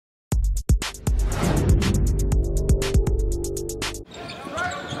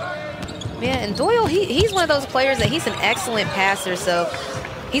Yeah, and Doyle, he's one of those players that he's an excellent passer, so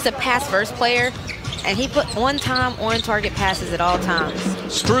he's a pass-first player, and he put on-time, on-target passes at all times.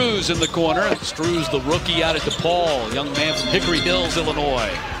 Strews in the corner. Strews, the rookie out at DePaul, young man from Hickory Hills,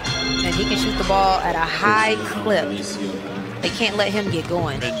 Illinois. And he can shoot the ball at a high clip. They can't let him get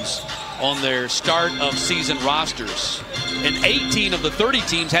going. On their start of season rosters, and 18 of the 30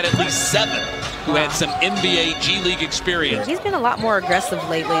 teams had at least 7 who had some NBA G League experience. He's been a lot more aggressive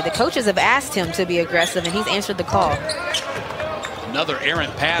lately. The coaches have asked him to be aggressive, and he's answered the call. Another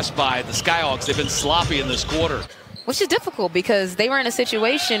errant pass by the Skyhawks. They've been sloppy in this quarter. Which is difficult because they were in a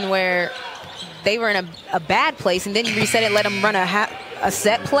situation where they were in a bad place, and then you reset it, let them run a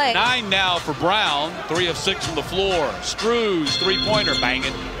set play. 9 now for Brown, 3 of 6 from the floor. Strews, three-pointer,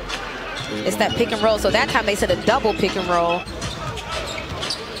 banging. It's that pick and roll. So that time they said a double pick and roll.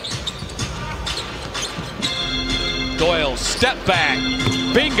 Doyle, step back,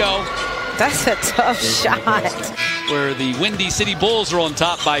 bingo. That's a tough shot. Where the Windy City Bulls are on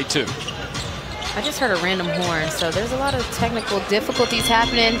top by 2. I just heard a random horn, so there's a lot of technical difficulties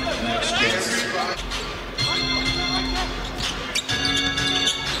happening.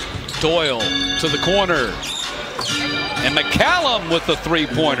 Doyle to the corner. And McCallum with the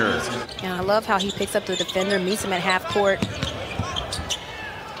three-pointer. Yeah, I love how he picks up the defender, meets him at half court.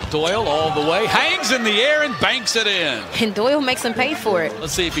 Doyle all the way, hangs in the air and banks it in. And Doyle makes him pay for it.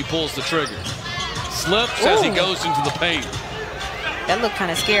 Let's see if he pulls the trigger. Slips as he goes into the paint. That looked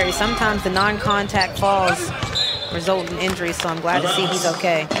kind of scary. Sometimes the non-contact falls result in injury, so I'm glad to see he's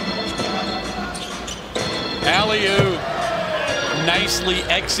okay. Alley-oop. Nicely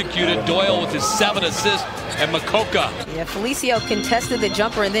executed. Doyle with his 7 assists. And Makoka. Yeah, Felicio contested the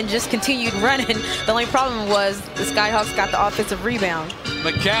jumper and then just continued running. The only problem was the Skyhawks got the offensive rebound.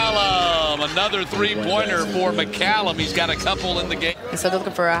 McCallum, another three-pointer for McCallum. He's got a couple in the game. And so they're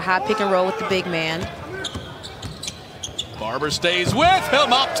looking for a high pick and roll with the big man. Barber stays with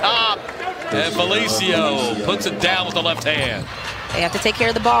him up top. And Felicio puts it down with the left hand. They have to take care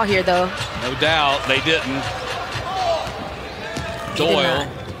of the ball here, though. No doubt, they didn't. Doyle.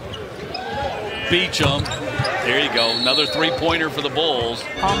 Beecham. There you go. Another three-pointer for the Bulls.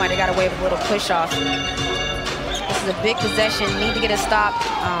 Paul might have got away with a little push-off. This is a big possession. Need to get a stop.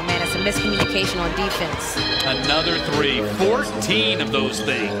 Oh, man, it's a miscommunication on defense. Another 3. 14 of those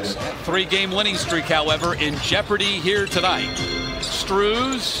things. 3-game winning streak, however, in jeopardy here tonight.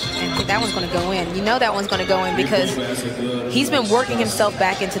 Strews. And that one's going to go in. You know that one's going to go in because he's been working himself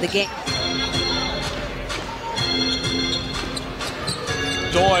back into the game.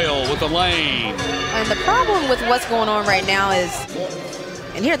 Doyle with the lane. And the problem with what's going on right now is,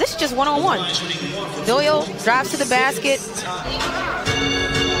 and here, this is just one-on-one. Doyle drives to the basket.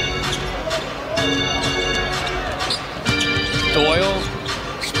 Doyle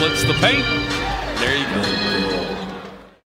splits the paint. There you go.